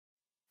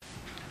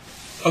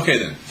Okay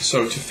then,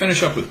 so to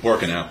finish up with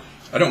Borkenau,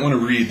 I don't want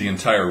to read the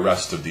entire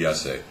rest of the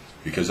essay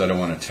because I don't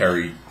want to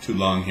tarry too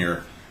long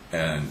here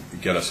and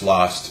get us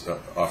lost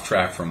off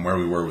track from where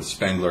we were with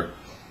Spengler.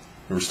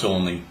 We were still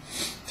only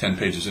 10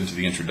 pages into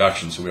the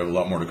introduction, so we have a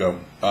lot more to go.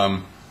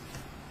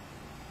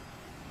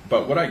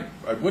 But what I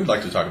would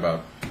like to talk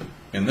about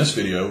in this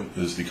video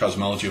is the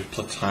cosmology of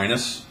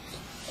Plotinus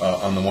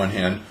on the one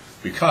hand,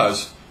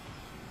 because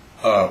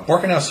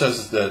Borkenau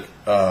says that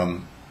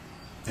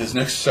his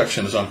next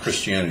section is on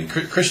Christianity.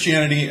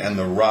 Christianity and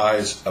the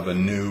rise of a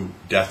new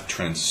death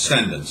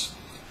transcendence.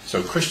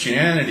 So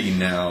Christianity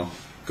now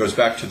goes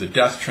back to the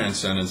death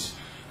transcendence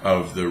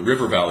of the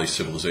river valley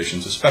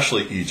civilizations,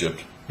 especially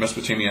Egypt,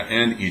 Mesopotamia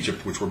and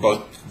Egypt, which were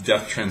both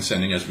death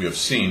transcending as we have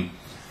seen.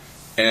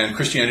 And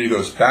Christianity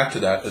goes back to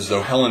that as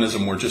though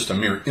Hellenism were just a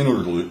mere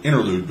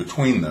interlude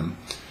between them.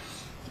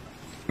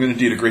 And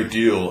indeed, a great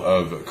deal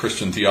of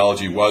Christian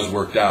theology was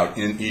worked out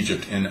in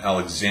Egypt, in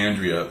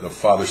Alexandria. The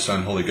Father,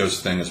 Son, Holy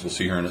Ghost thing, as we'll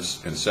see here in a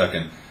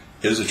second,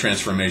 is a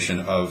transformation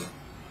of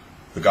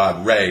the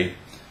god Re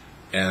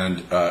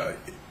and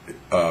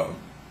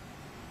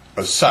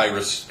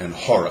Osiris and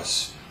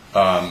Horus.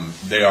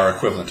 They are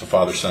equivalent to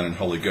Father, Son, and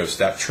Holy Ghost.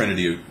 That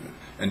trinity,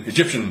 and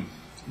Egyptian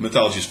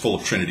mythology is full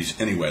of trinities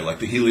anyway. Like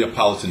the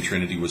Heliopolitan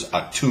trinity was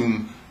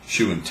Atum,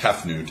 Shu, and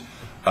Tefnut.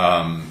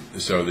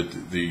 So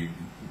that the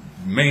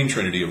main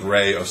trinity of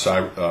Re,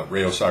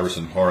 Osiris,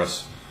 and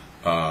Horus.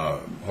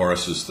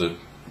 Horus is the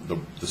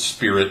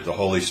spirit, the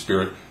Holy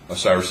Spirit.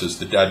 Osiris is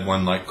the dead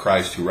one, like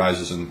Christ, who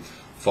rises and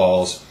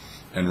falls.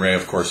 And Re,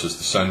 of course, is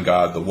the sun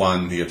god, the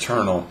one, the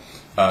eternal.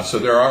 So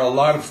there are a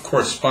lot of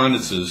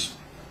correspondences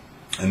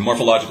and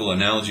morphological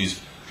analogies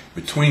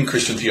between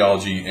Christian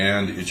theology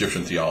and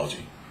Egyptian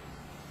theology.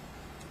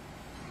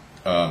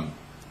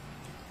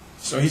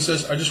 So he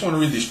says, I just want to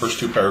read these first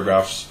two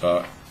paragraphs,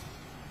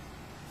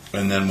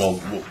 and then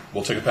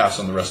we'll take a pass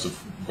on the rest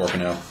of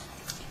Borkenau,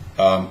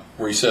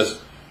 where he says,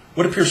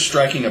 what appears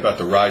striking about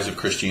the rise of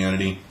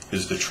Christianity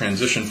is the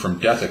transition from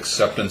death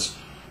acceptance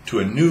to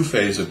a new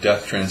phase of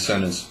death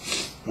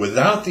transcendence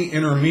without the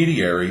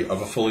intermediary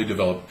of a fully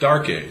developed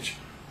Dark Age.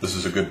 This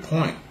is a good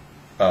point.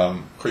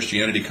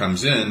 Christianity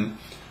comes in,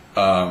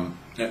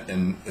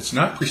 and it's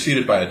not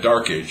preceded by a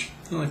Dark Age.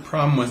 The only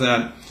problem with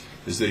that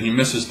is that he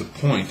misses the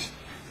point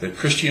that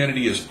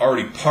Christianity is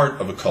already part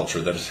of a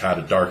culture that has had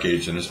a Dark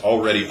Age and is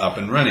already up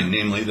and running,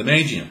 namely the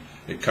Magian.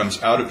 It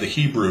comes out of the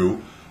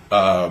Hebrew,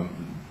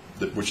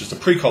 which is the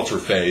pre-culture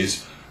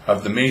phase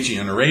of the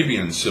Magian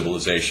Arabian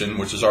civilization,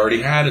 which has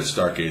already had its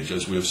Dark Age,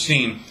 as we have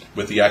seen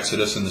with the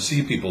Exodus and the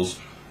Sea Peoples,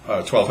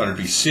 1200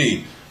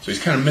 BC. So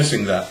he's kind of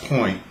missing that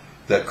point,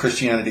 that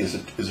Christianity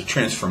is a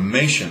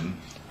transformation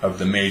of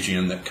the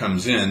Magian that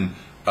comes in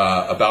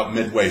about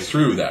midway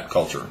through that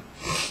culture.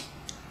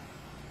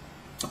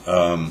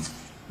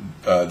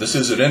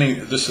 This at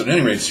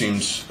any rate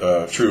seems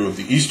true of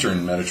the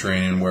Eastern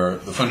Mediterranean, where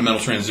the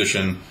fundamental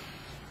transition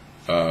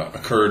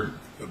occurred,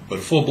 but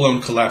a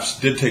full-blown collapse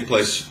did take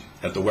place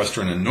at the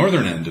western and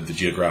northern end of the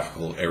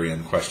geographical area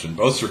in question.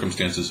 Both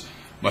circumstances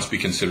must be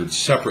considered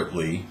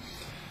separately.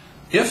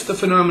 If the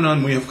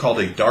phenomenon we have called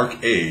a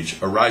Dark Age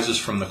arises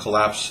from the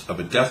collapse of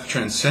a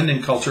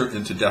death-transcending culture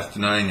into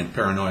death-denying and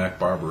paranoiac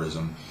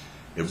barbarism,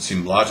 it would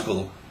seem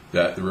logical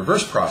that the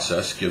reverse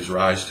process gives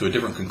rise to a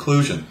different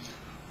conclusion.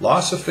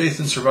 Loss of faith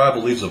in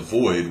survival leaves a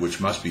void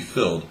which must be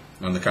filled.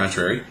 On the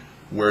contrary,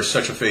 where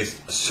such a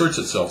faith asserts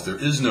itself, there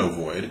is no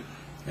void,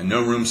 and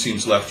no room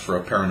seems left for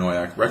a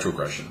paranoiac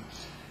retrogression.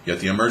 Yet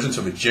the emergence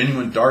of a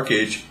genuine Dark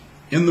Age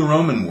in the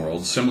Roman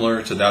world,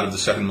 similar to that of the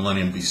 2nd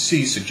millennium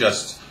BC,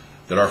 suggests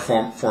that our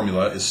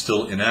formula is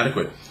still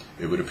inadequate.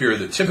 It would appear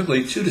that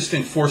typically two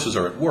distinct forces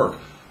are at work,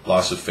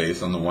 loss of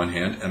faith on the one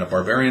hand, and a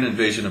barbarian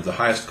invasion of the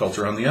highest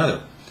culture on the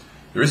other.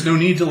 There is no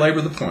need to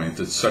labor the point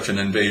that such an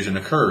invasion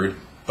occurred,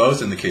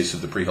 both in the case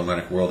of the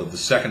pre-Hellenic world of the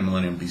 2nd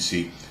millennium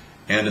BC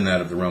and in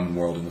that of the Roman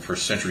world in the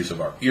first centuries of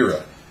our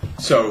era.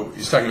 So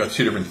he's talking about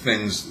two different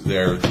things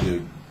there.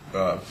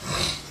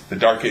 The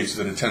Dark Age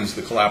that attends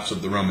the collapse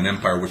of the Roman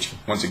Empire, which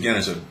once again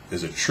is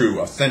a true,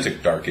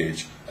 authentic Dark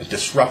Age, a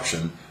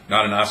disruption,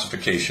 not an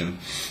ossification,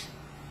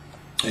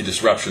 a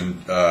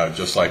disruption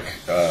just like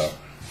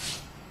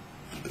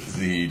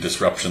the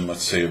disruption,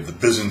 let's say, of the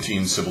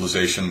Byzantine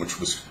civilization, which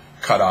was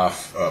cut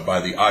off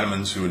by the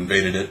Ottomans who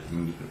invaded it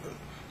and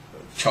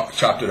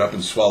chopped it up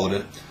and swallowed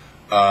it,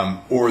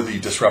 or the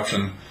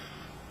disruption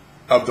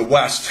of the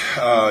West,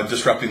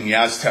 disrupting the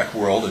Aztec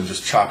world and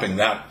just chopping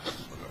that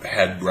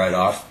head right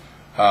off.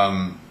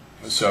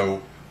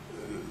 So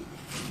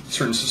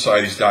certain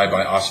societies die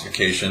by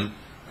ossification,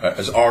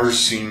 as ours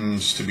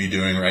seems to be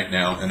doing right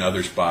now, and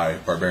others by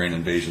barbarian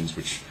invasions,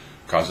 which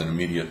cause an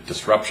immediate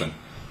disruption.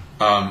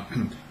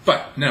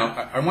 But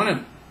now, I want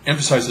to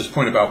emphasize this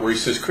point about where he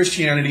says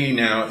Christianity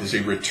now is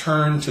a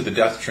return to the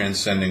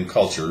death-transcending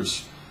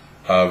cultures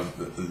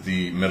of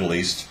the Middle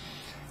East.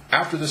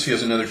 After this, he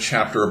has another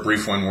chapter, a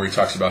brief one, where he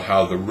talks about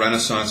how the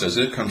Renaissance, as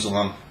it comes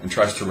along and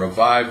tries to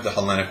revive the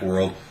Hellenic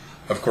world,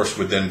 of course,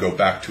 would then go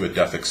back to a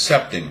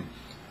death-accepting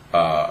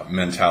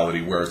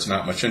mentality, where it's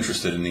not much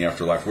interested in the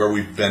afterlife, where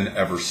we've been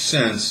ever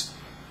since.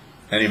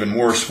 And even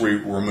worse,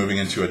 we're moving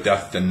into a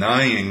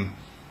death-denying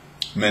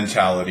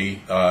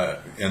mentality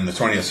in the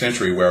 20th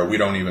century, where we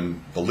don't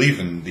even believe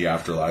in the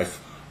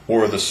afterlife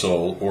or the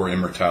soul or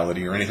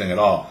immortality or anything at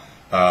all.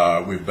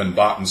 We've been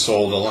bought and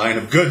sold a line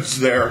of goods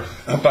there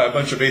by a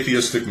bunch of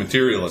atheistic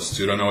materialists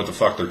who don't know what the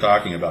fuck they're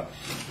talking about.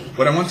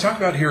 What I want to talk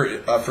about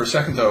here for a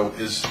second, though,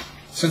 is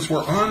since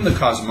we're on the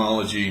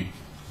cosmology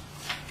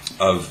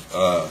of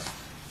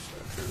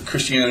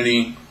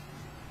Christianity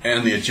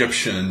and the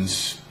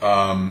Egyptians,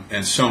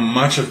 and so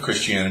much of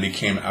Christianity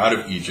came out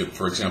of Egypt.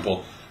 For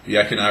example, the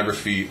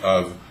iconography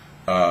of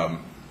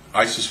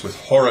Isis with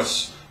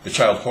Horus, the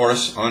child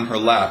Horus on her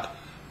lap,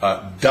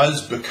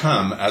 does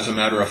become, as a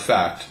matter of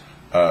fact,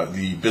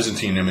 the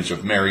Byzantine image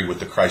of Mary with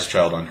the Christ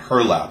child on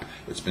her lap.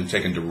 It's been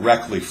taken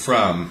directly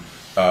from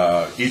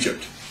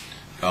Egypt.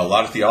 A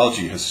lot of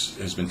theology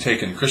has been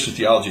taken, Christian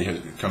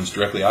theology comes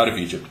directly out of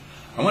Egypt.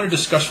 I want to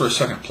discuss for a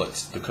second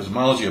the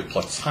cosmology of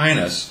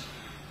Plotinus.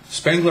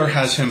 Spengler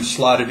has him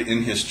slotted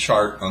in his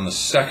chart on the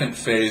second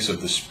phase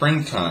of the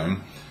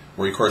springtime,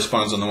 where he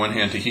corresponds on the one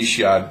hand to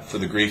Hesiod for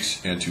the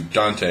Greeks and to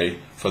Dante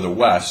for the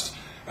West,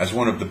 as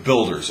one of the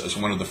builders, as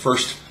one of the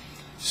first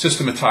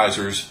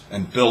systematizers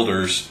and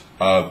builders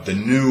of the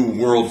new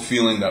world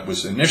feeling that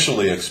was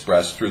initially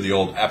expressed through the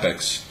old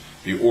epics,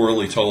 the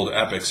orally told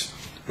epics,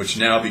 which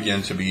now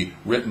begin to be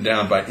written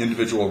down by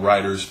individual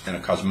writers, and a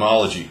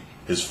cosmology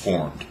is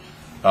formed.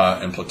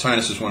 And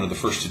Plotinus is one of the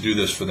first to do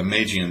this for the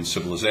Magian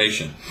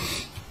civilization.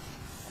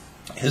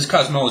 His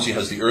cosmology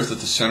has the earth at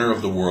the center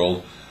of the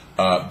world,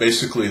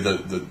 basically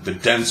the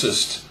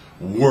densest,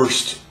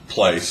 worst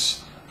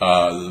place,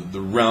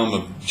 the realm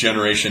of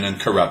generation and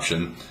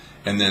corruption.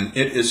 And then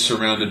it is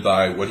surrounded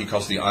by what he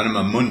calls the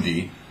anima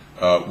mundi,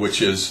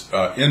 which is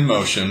in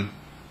motion.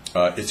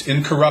 It's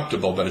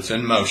incorruptible, but it's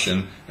in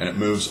motion, and it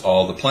moves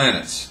all the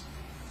planets.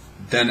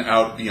 Then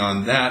out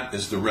beyond that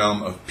is the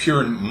realm of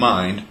pure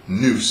mind,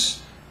 nous,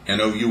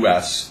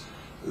 N-O-U-S,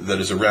 that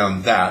is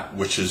around that,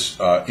 which is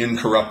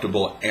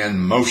incorruptible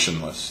and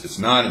motionless. It's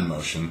not in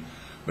motion,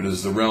 but it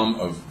is the realm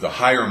of the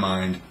higher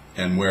mind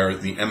and where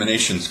the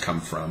emanations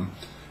come from.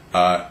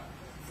 And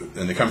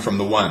they come from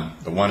the One.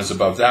 The One is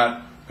above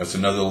that. That's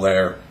another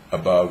layer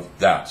above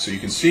that. So you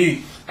can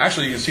see,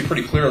 actually you can see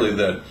pretty clearly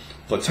that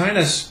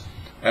Plotinus,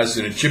 as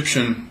an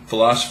Egyptian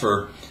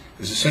philosopher,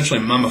 is essentially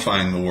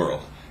mummifying the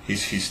world.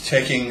 He's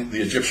taking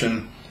the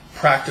Egyptian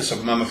practice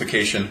of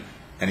mummification,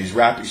 and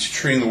he's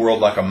treating the world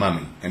like a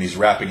mummy, and he's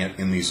wrapping it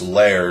in these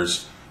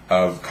layers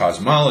of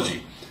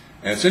cosmology.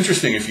 And it's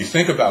interesting, if you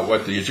think about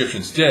what the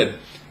Egyptians did,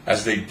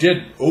 as they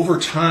did over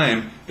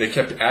time, they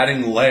kept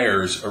adding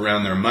layers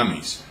around their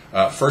mummies.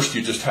 First,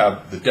 you just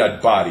have the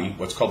dead body,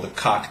 what's called the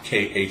Khat,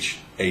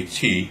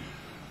 K-H-A-T,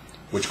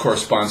 which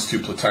corresponds to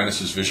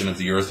Plotinus' vision of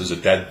the earth as a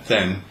dead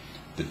thing,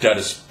 the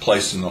deadest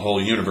place in the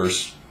whole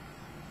universe,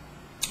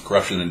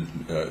 corruption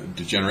and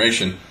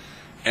degeneration.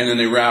 And then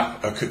they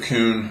wrap a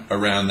cocoon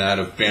around that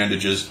of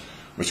bandages,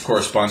 which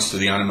corresponds to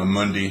the anima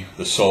mundi,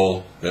 the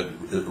soul that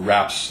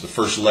wraps the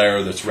first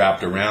layer that's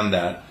wrapped around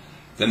that.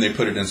 Then they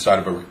put it inside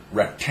of a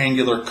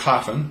rectangular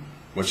coffin,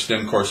 which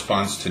then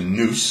corresponds to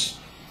nous.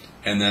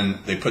 And then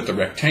they put the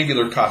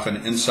rectangular coffin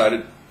inside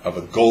it of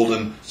a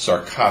golden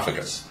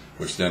sarcophagus,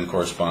 which then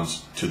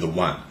corresponds to the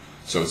One.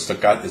 So it's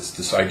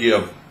this idea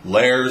of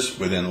layers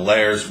within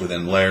layers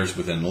within layers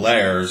within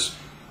layers,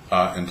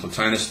 and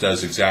Plotinus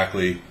does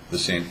exactly the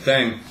same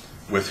thing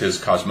with his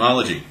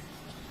cosmology.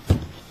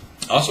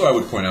 Also, I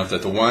would point out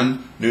that the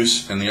One,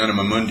 nous, and the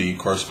anima mundi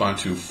correspond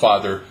to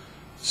Father,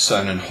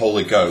 Son, and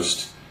Holy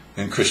Ghost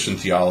in Christian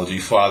theology.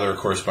 Father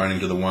corresponding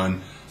to the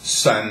One,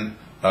 Son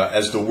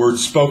as the word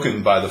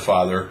spoken by the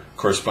Father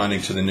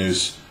corresponding to the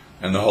nous,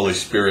 and the Holy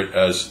Spirit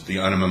as the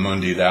anima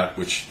mundi, that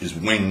which is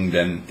winged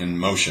and in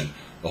motion.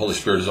 The Holy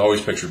Spirit is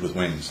always pictured with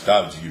wings,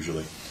 doves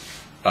usually,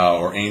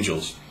 or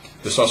angels.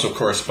 This also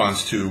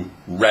corresponds to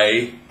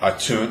Re,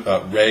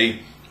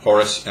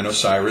 Horus, and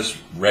Osiris.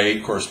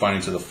 Re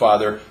corresponding to the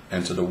Father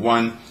and to the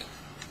One.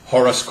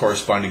 Horus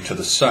corresponding to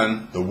the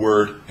Son, the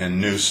Word, and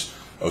nous.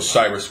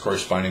 Osiris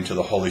corresponding to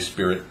the Holy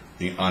Spirit,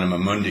 the anima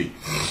mundi.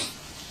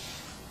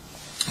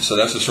 So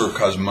that's the sort of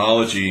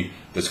cosmology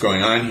that's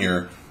going on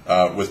here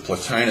with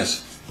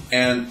Plotinus.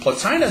 And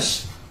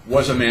Plotinus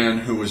was a man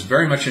who was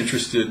very much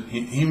interested.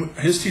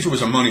 His teacher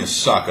was Ammonius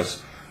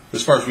Saccas.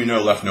 As far as we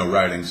know, left no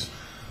writings.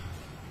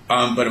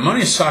 But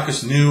Ammonius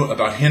Saccas knew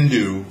about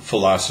Hindu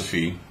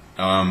philosophy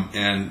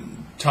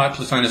and taught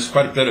Plotinus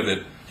quite a bit of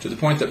it, to the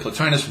point that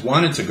Plotinus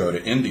wanted to go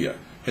to India.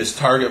 His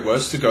target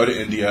was to go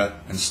to India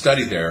and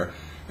study there.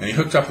 And he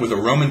hooked up with a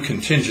Roman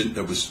contingent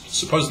that was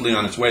supposedly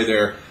on its way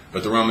there,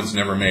 but the Romans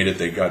never made it.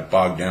 They got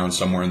bogged down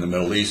somewhere in the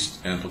Middle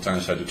East, and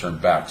Plotinus had to turn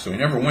back. So he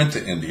never went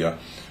to India.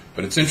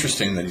 But it's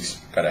interesting that he's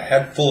got a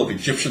head full of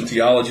Egyptian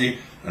theology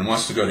and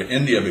wants to go to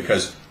India,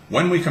 because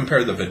when we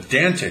compare the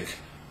Vedantic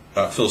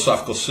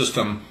philosophical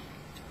system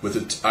with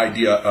its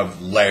idea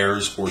of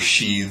layers or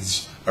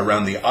sheaths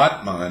around the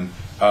Atman,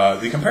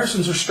 the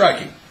comparisons are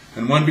striking.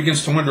 And one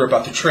begins to wonder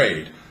about the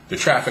trade. the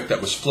traffic that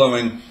was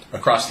flowing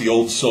across the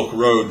old Silk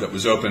Road that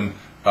was open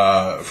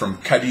from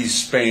Cadiz,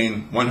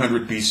 Spain,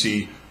 100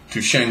 BC,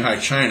 to Shanghai,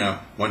 China,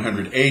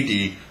 100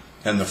 AD,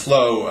 and the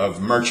flow of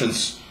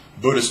merchants,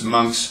 Buddhist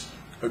monks,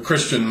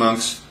 Christian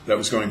monks that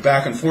was going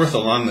back and forth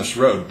along this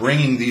road,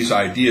 bringing these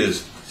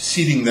ideas,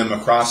 seeding them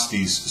across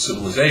these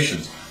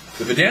civilizations.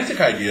 The Vedantic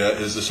idea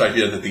is this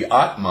idea that the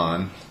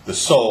Atman, the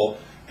soul,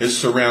 is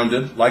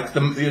surrounded, like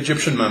the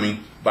Egyptian mummy,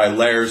 by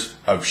layers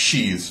of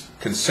sheaths,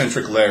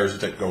 concentric layers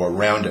that go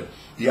around it.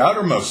 The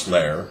outermost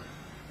layer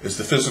is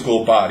the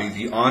physical body,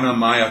 the Ana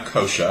Maya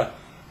Kosha.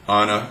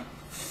 Ana,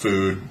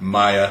 food,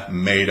 Maya,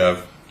 made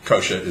of,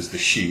 Kosha is the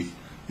sheath.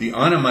 The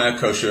Ana Maya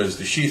Kosha is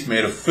the sheath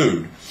made of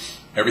food.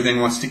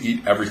 Everything wants to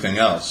eat everything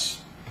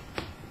else.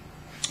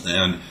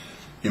 And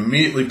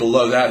immediately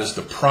below that is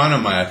the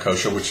Pranamaya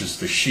Kosha, which is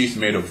the sheath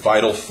made of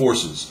vital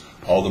forces,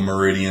 all the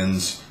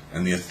meridians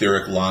and the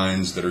etheric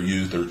lines that are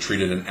used, that are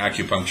treated in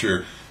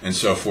acupuncture and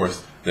so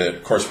forth,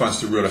 that corresponds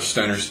to Rudolf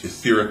Steiner's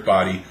etheric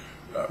body.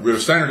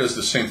 Rudolf Steiner does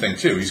the same thing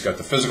too. He's got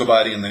the physical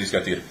body and then he's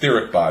got the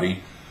etheric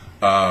body,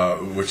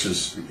 which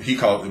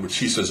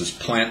he says is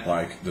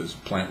plant-like. Those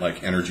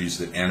plant-like energies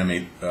that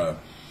animate the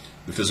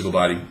physical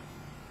body.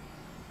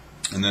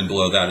 And then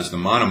below that is the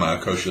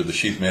Manomaya Kosha, the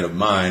sheath made of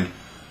mind,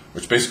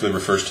 which basically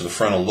refers to the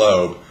frontal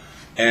lobe.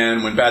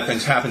 And when bad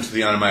things happen to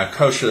the Anamaya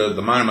Kosha,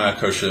 the Manomaya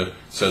Kosha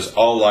says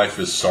all life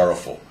is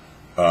sorrowful.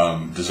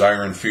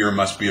 Desire and fear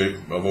must be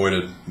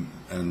avoided,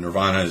 and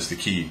nirvana is the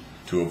key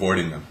to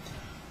avoiding them.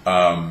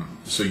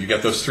 So you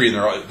get those three,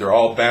 and they're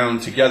all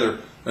bound together.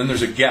 Then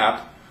there's a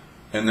gap,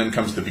 and then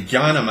comes the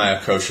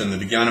Vijnanamaya Kosha, and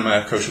the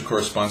Vijnanamaya Kosha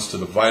corresponds to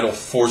the vital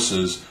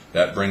forces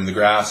that bring the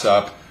grass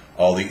up,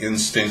 all the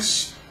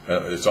instincts.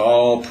 It's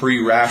all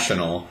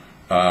pre-rational.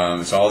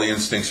 It's all the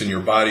instincts in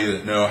your body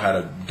that know how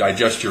to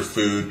digest your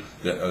food,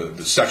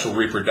 the sexual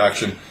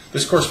reproduction.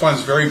 This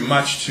corresponds very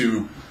much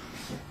to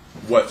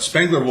what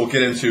Spengler will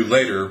get into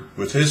later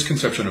with his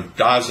conception of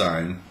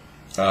Dasein,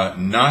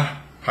 not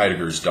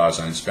Heidegger's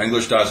Dasein.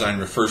 Spengler's Dasein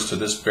refers to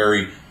this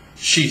very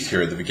sheath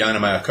here, the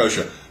Vijnanamaya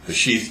Kosha, the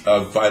sheath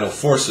of vital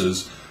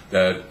forces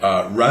that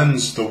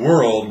runs the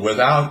world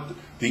without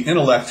the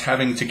intellect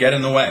having to get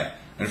in the way.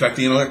 In fact,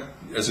 the intellect,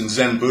 as in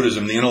Zen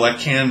Buddhism, the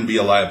intellect can be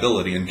a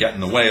liability and get in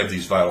the way of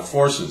these vital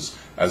forces,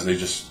 as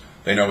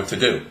they know what to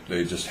do.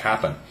 They just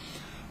happen.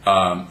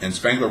 And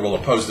Spengler will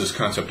oppose this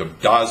concept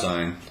of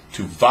Dasein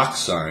to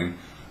Wachsein.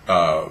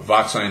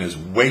 Wachsein is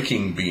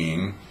waking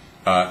being,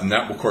 and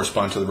that will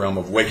correspond to the realm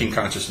of waking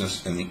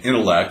consciousness and the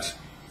intellect.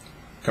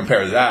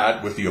 Compare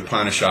that with the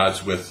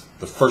Upanishads, with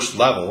the first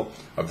level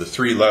of the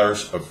three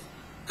layers of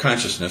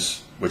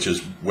consciousness, which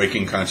is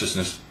waking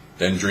consciousness,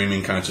 then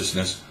dreaming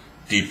consciousness,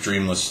 deep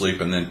dreamless sleep,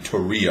 and then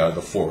Turiya,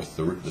 the fourth,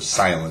 the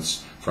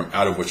silence from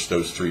out of which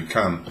those three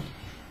come.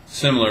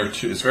 It's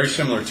very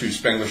similar to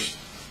Spengler's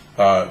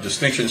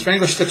distinction.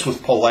 Spengler sticks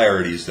with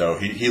polarities, though.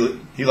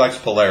 He likes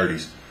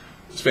polarities.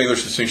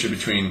 Spengler's distinction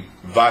between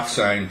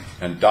Wachsein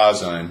and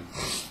Dasein,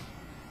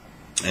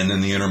 and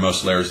then the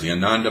innermost layer is the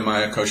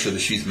Anandamaya Kosha, the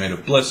sheath made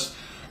of bliss,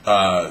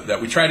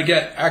 that we try to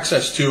get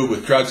access to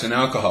with drugs and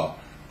alcohol,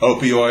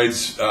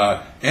 opioids,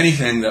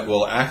 anything that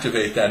will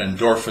activate that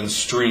endorphin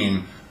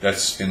stream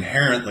that's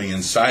inherently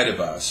inside of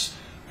us,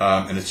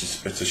 and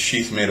it's a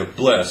sheath made of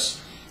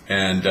bliss.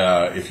 And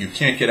if you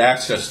can't get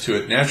access to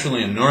it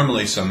naturally and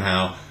normally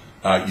somehow,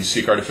 you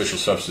seek artificial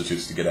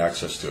substitutes to get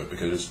access to it,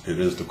 because it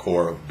is the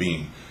core of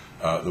being.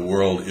 The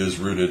world is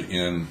rooted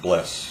in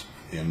bliss,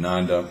 in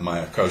Nanda,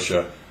 Maya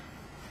Kosha,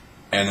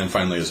 and then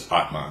finally is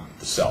Atman,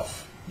 the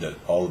self, that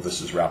all of this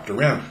is wrapped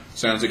around.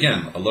 Sounds,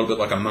 again, a little bit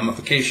like a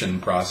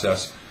mummification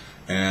process,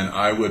 and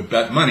I would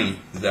bet money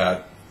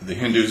that the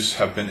Hindus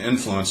have been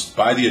influenced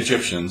by the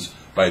Egyptians,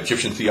 by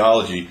Egyptian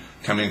theology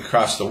coming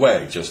across the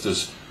way. Just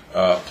as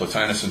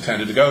Plotinus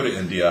intended to go to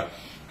India,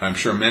 I'm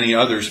sure many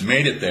others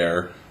made it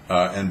there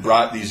and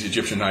brought these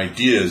Egyptian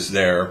ideas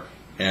there,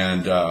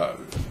 and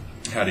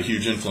had a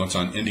huge influence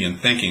on Indian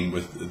thinking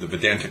with the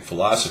Vedantic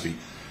philosophy.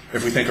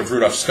 If we think of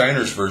Rudolf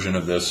Steiner's version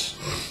of this,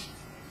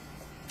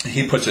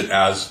 he puts it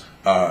as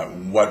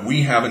what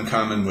we have in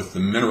common with the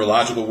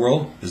mineralogical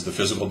world is the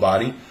physical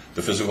body.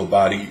 The physical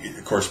body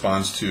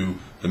corresponds to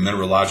the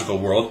mineralogical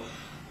world,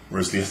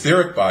 whereas the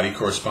etheric body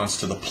corresponds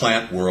to the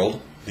plant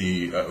world,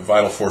 the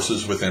vital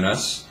forces within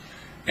us.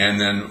 And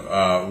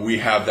then we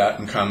have that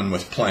in common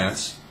with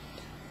plants.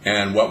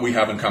 And what we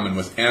have in common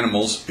with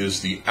animals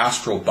is the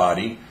astral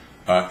body.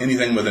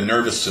 Anything with a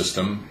nervous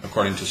system,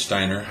 according to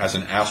Steiner, has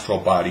an astral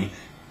body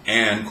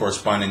and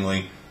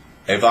correspondingly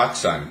a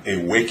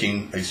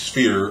Wachsein, a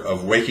sphere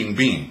of waking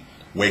being,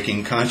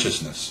 waking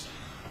consciousness.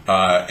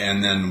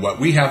 And then what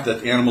we have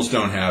that animals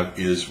don't have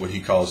is what he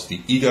calls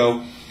the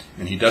ego,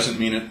 and he doesn't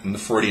mean it in the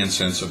Freudian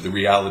sense of the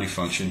reality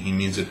function. He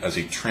means it as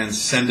a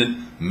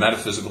transcendent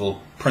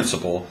metaphysical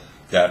principle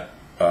that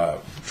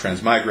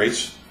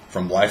transmigrates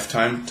from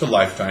lifetime to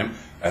lifetime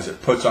as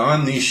it puts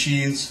on these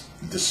sheaths,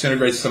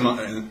 disintegrates them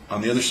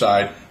on the other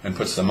side, and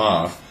puts them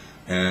off.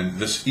 And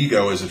this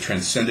ego is a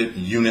transcendent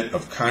unit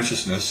of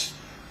consciousness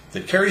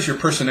that carries your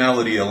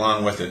personality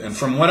along with it. And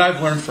from what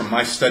I've learned from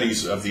my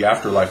studies of the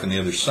afterlife and the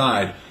other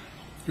side,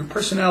 your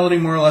personality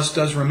more or less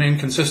does remain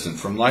consistent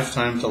from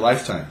lifetime to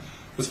lifetime,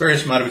 with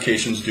various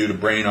modifications due to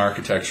brain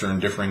architecture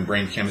and differing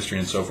brain chemistry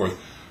and so forth.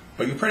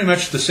 But you're pretty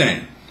much the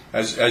same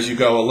as you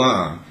go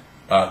along.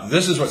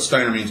 This is what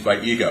Steiner means by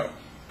ego.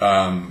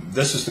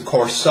 This is the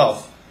core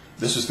self.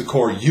 This is the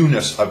core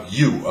you-ness of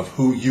you, of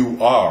who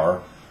you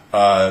are,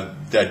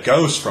 that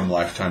goes from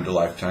lifetime to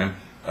lifetime.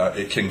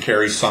 It can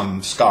carry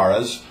some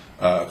skaras,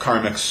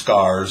 karmic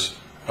scars,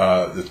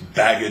 the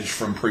baggage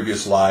from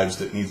previous lives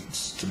that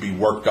needs to be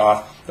worked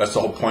off. That's the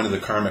whole point of the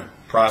karmic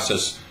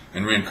process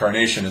in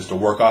reincarnation, is to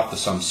work off the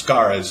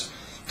samskaras,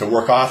 to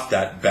work off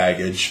that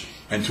baggage,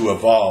 and to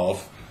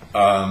evolve.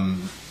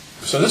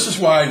 So this is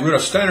why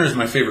Rudolf Steiner is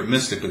my favorite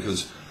mystic,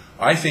 because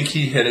I think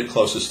he hit it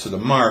closest to the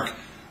mark.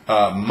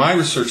 My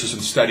researches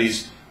and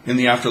studies in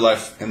the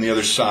afterlife and the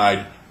other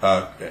side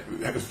have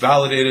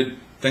validated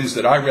things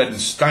that I read in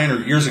Steiner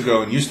years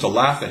ago and used to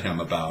laugh at him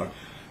about,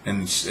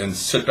 and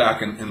sit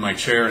back in my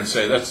chair and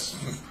say, that's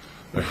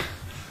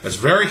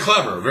very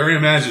clever, very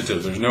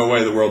imaginative. There's no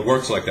way the world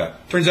works like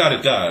that. Turns out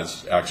it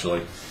does,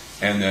 actually,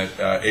 and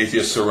that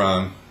atheists are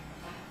wrong.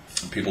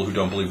 People who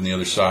don't believe in the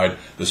other side,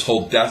 this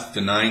whole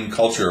death-denying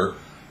culture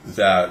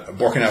that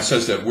Borkenau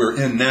says that we're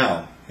in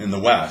now in the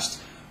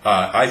West,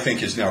 I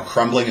think is now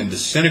crumbling and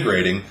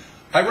disintegrating,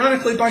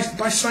 ironically by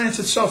science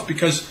itself,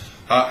 because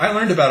I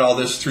learned about all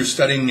this through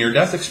studying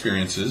near-death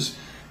experiences.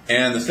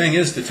 And the thing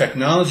is, the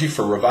technology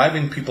for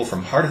reviving people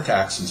from heart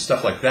attacks and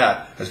stuff like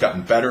that has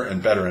gotten better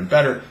and better and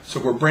better. So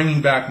we're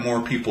bringing back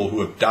more people who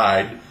have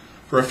died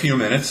for a few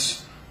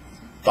minutes,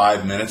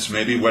 5 minutes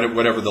maybe,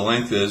 whatever the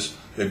length is.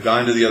 They've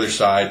gone to the other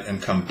side and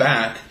come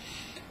back.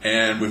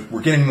 And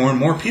we're getting more and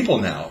more people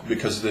now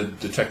because the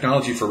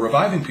technology for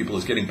reviving people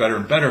is getting better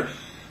and better.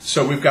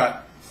 So we've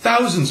got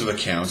thousands of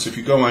accounts, if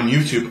you go on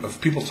YouTube, of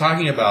people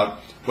talking about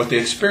what they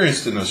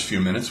experienced in those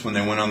few minutes when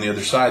they went on the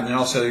other side, and they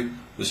all say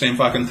the same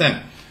fucking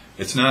thing.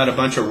 It's not a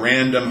bunch of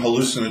random,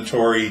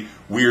 hallucinatory,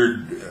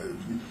 weird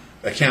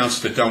accounts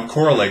that don't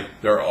correlate.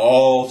 They're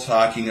all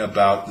talking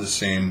about the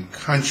same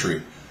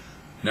country.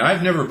 Now,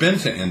 I've never been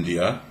to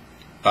India,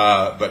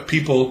 but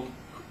people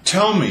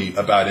tell me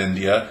about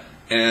India,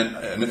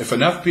 and if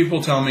enough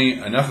people tell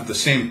me enough of the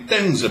same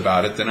things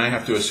about it, then I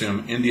have to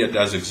assume India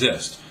does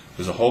exist.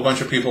 There's a whole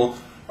bunch of people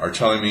are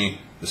telling me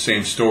the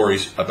same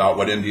stories about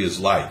what India is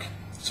like.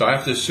 So I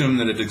have to assume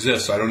that it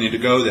exists. I don't need to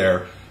go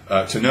there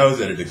to know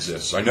that it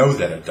exists. I know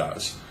that it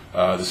does.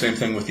 The same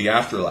thing with the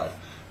afterlife.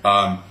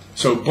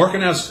 So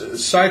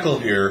Borkenau's cycle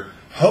here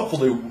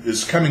hopefully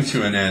is coming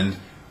to an end,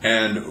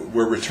 and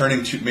we're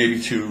returning to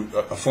maybe to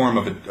a form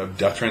of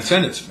death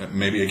transcendence.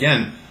 Maybe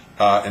again,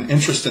 an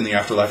interest in the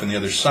afterlife and the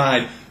other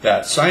side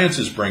that science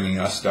is bringing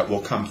us that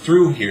will come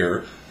through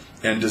here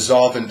and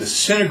dissolve and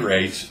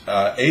disintegrate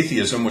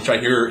atheism, which I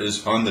hear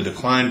is on the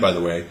decline, by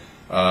the way.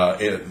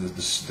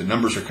 The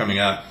numbers are coming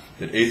out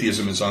that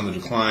atheism is on the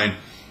decline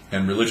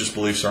and religious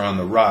beliefs are on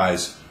the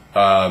rise.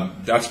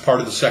 That's part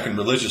of the second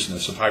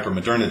religiousness of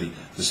hypermodernity.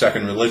 The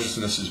second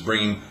religiousness is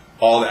bringing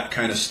all that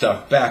kind of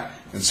stuff back.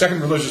 And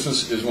second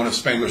religiousness is one of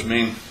Spengler's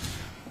main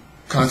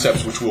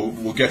concepts, which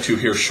we'll get to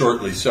here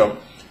shortly. So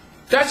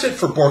that's it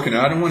for Borkenau.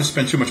 I don't want to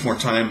spend too much more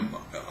time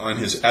on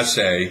his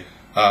essay.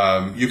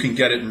 You can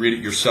get it and read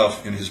it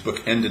yourself in his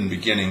book, End and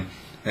Beginning.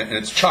 And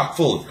it's chock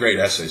full of great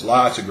essays,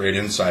 lots of great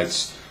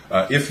insights.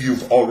 If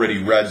you've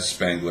already read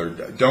Spengler,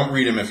 don't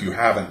read him if you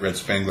haven't read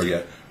Spengler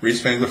yet. Read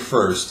Spengler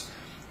first,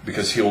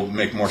 because he'll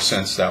make more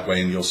sense that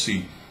way, and you'll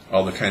see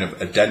all the kind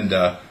of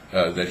addenda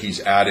that he's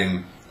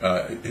adding.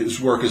 His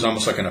work is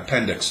almost like an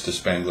appendix to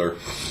Spengler,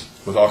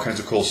 with all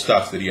kinds of cool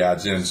stuff that he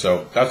adds in.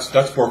 So that's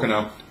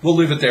Borkenau. We'll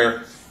leave it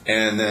there,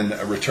 and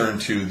then return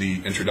to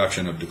the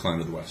introduction of Decline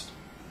of the West.